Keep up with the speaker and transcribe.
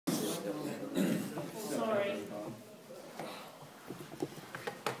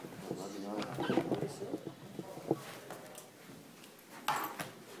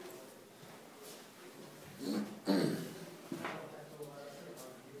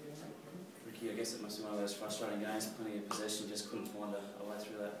guess it must be one of those frustrating games. Plenty of possession, just couldn't find a way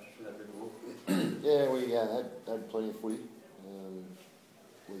through that bit of walk. Yeah, we had plenty of footy.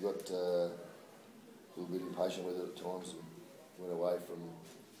 We got a little bit impatient with it at times and went away from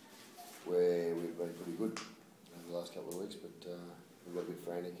where we've been pretty good over the last couple of weeks. But we got a bit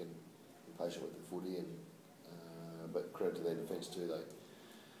frantic and impatient with the footy, and but credit to their defence too.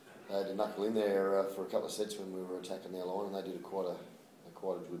 They had to knuckle in there for a couple of sets when we were attacking their line, and they did quite a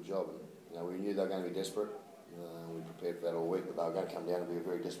good job. And we knew they were going to be desperate. We prepared for that all week, but they were going to come down and be a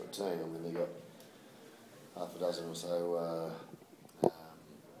very desperate team. I mean, they got half a dozen or so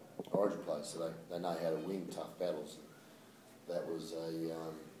Origin players, so they know how to win tough battles. That was a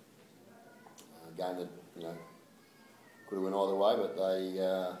game that could have went either way, but they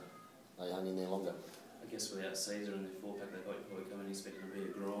hung in there longer. I guess without Caesar and the four-pack, they probably come in expecting to be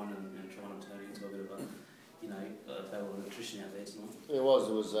a grind and trying to turn it into a bit of a battle of attrition out there tonight. It was.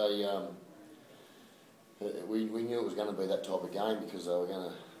 It was a. We knew it was going to be that type of game because we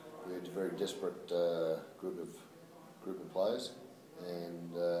had a very desperate group of players,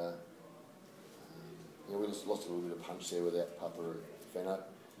 and we just lost a little bit of punch there without Papa and Fenno,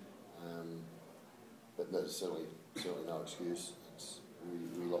 but that's certainly no excuse.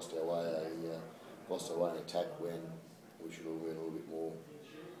 We lost our way. Lost our way in attack when we should have been a little bit more,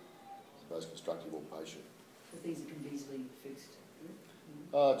 I suppose, constructive or patient. The things that can be easily fixed.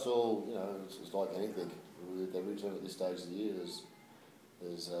 It's all it's like anything. With every team at this stage of the year,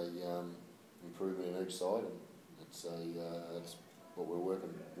 there's a improvement in each side, and that's what we're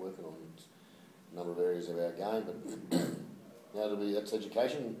working on. It's a number of areas of our game, but that's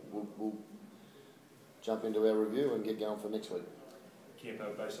education. We'll jump into our review and get going for next week.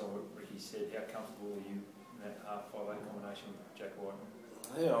 Campo, based on what Ricky said, how comfortable are you in that half 5'8" combination with Jack White?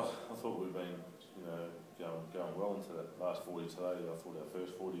 Yeah, I thought we've been, going well into that last 40 today. I thought our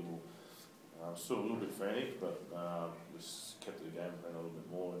first 40 will still a little bit frantic, but we kept the game plan a little bit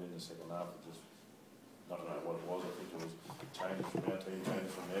more. And in the second half, it just, I don't know what it was. I think it was changes from our team,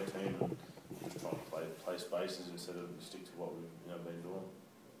 changes from their team, and just trying to play spaces instead of stick to what we've been doing.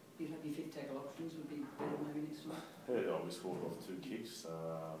 You'd have your fit tackle options would be better maybe next time? Yeah, we scored off 2 kicks,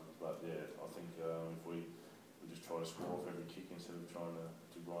 but yeah, I think if we just try to score off every kick instead of trying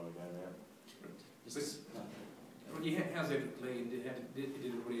to grind the game out. How's Everett Lee? Did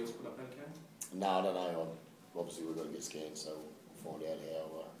everybody else put up okay? No, I don't know. Obviously, we've got to get scanned, so we'll find out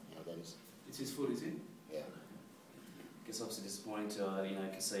how that is. It's his foot, is it? Yeah. I guess obviously disappointing to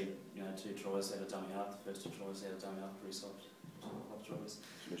concede 2 tries out of dummy half. The first 2 tries out of dummy half, pretty soft tries.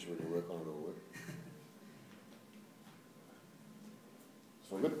 Especially when you work on it all week.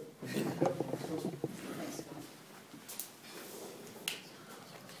 It's all good.